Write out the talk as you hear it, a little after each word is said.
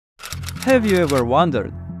Have you ever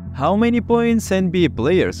wondered how many points NBA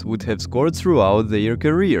players would have scored throughout their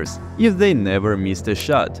careers if they never missed a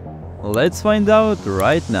shot? Let's find out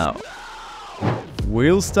right now.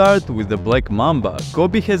 We'll start with the Black Mamba.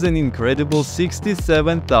 Kobe has an incredible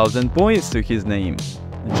 67,000 points to his name.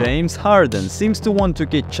 James Harden seems to want to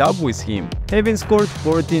catch up with him, having scored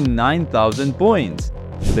 49,000 points.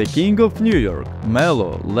 The King of New York,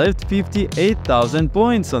 Melo, left 58,000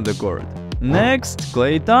 points on the court. Next,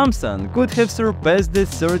 Klay Thompson could have surpassed the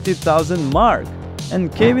 30,000 mark,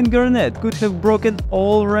 and Kevin Garnett could have broken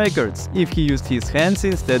all records if he used his hands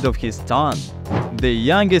instead of his tongue. The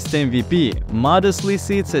youngest MVP modestly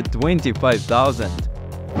sits at 25,000.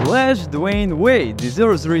 Flash Dwayne Wade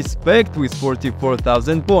deserves respect with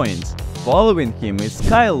 44,000 points. Following him is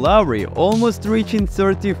Kyle Lowry, almost reaching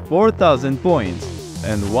 34,000 points.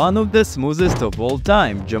 And one of the smoothest of all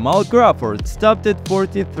time, Jamal Crawford, stopped at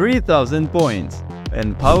 43,000 points.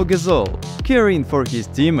 And Pau Gasol, caring for his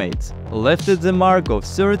teammates, left at the mark of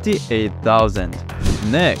 38,000.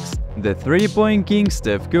 Next, the three-point king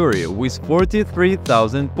Steph Curry with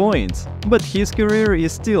 43,000 points, but his career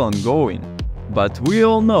is still ongoing. But we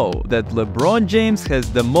all know that LeBron James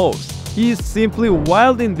has the most. He is simply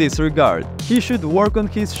wild in this regard. He should work on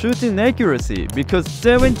his shooting accuracy because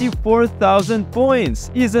 74,000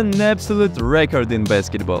 points is an absolute record in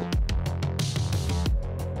basketball.